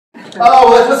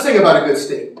Oh, let's sing about a good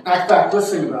state. In fact, let's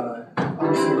sing about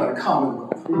a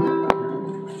commonwealth.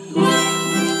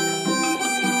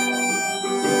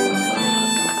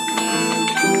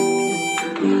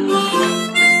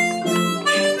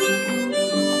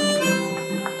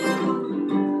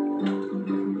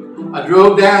 I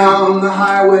drove down the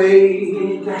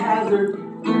highway to Hazard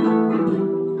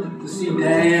to see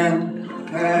Dan,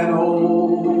 an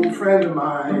old friend of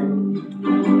mine.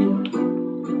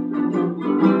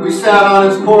 We sat on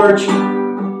his porch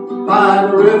by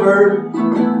the river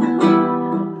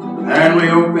and we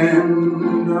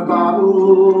opened a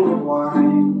bottle of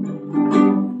wine.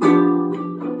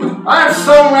 I've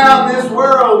sung around this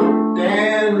world,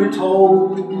 Dan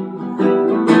retold,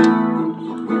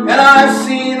 and I've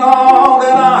seen all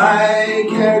that I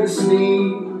care to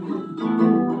see.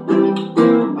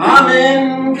 I'm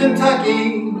in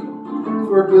Kentucky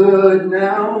for good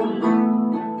now.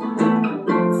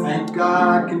 Thank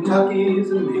God Kentucky's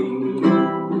in me.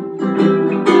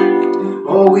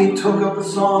 Oh, we took up a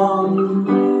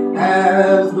song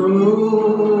as the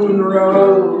moon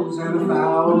rose and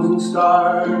 1,000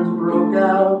 stars broke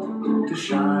out to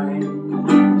shine.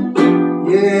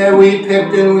 Yeah, we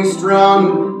picked and we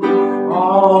strummed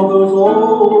all those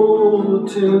old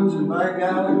tunes, and by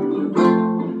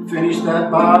God, finished that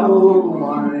bottle of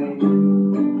wine.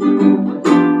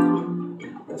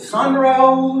 The sun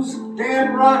rose,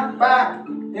 Dan rocked back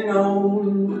and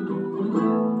on.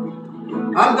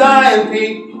 I'm dying,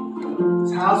 Pete,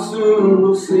 it's how soon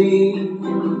we'll see.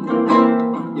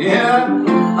 Yeah,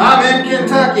 I'm in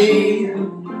Kentucky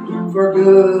for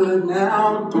good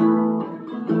now.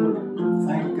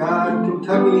 Thank God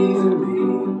Kentucky's in me.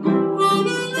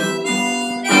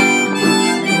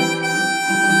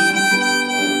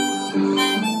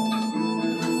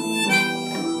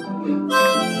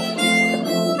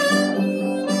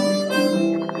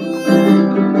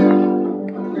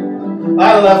 I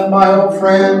left my old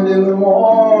friend in the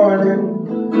morning,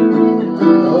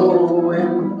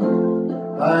 knowing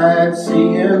I'd see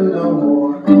him no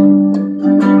more.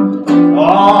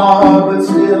 Oh, but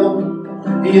still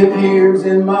he appears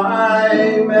in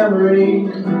my memory,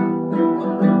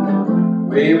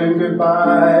 waving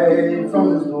goodbye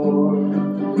from his door.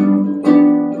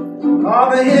 On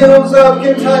the hills of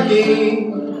Kentucky,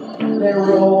 they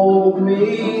rolled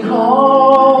me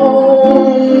home,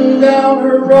 down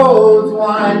her roads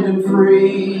winding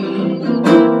free.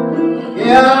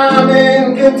 Yeah, I'm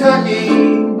in Kentucky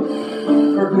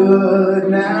for good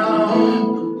now.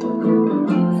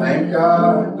 Thank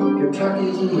God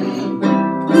Kentucky's in me.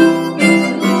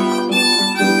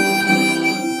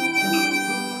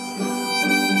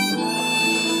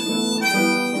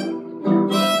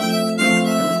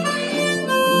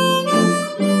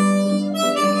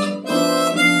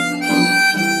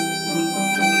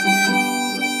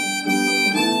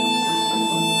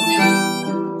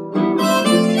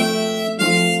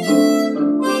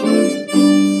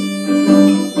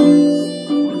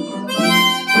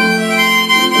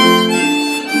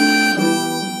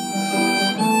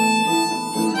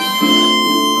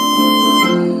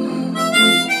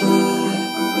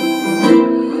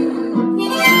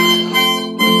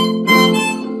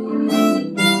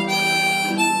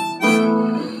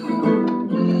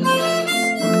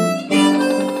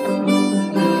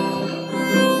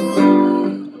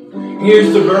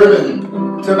 Here's to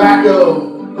bourbon, tobacco,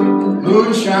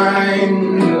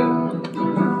 moonshine,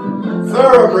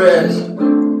 thoroughbreds,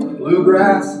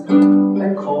 bluegrass,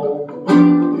 and coal.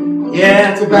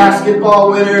 Yeah, to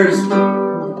basketball winners,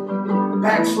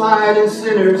 backsliding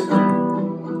sinners,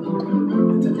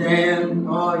 to Dan,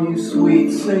 all you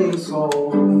sweet singing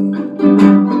soul.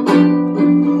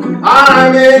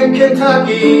 I'm in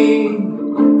Kentucky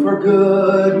for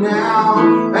good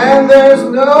now, and there's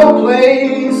no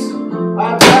place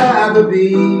I'd rather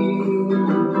be.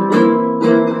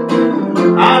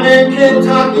 I'm in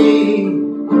Kentucky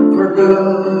for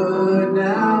good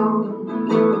now.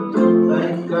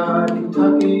 Thank God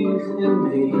Kentucky's in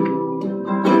me.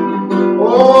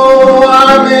 Oh,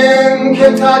 I'm in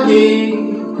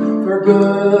Kentucky for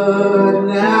good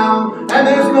now, and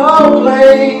there's no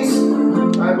place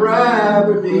I'd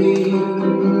rather be.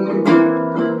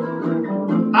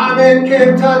 I'm in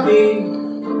Kentucky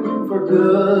for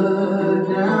good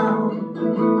now.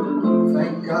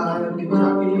 Thank God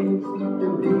Kentucky's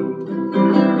in me.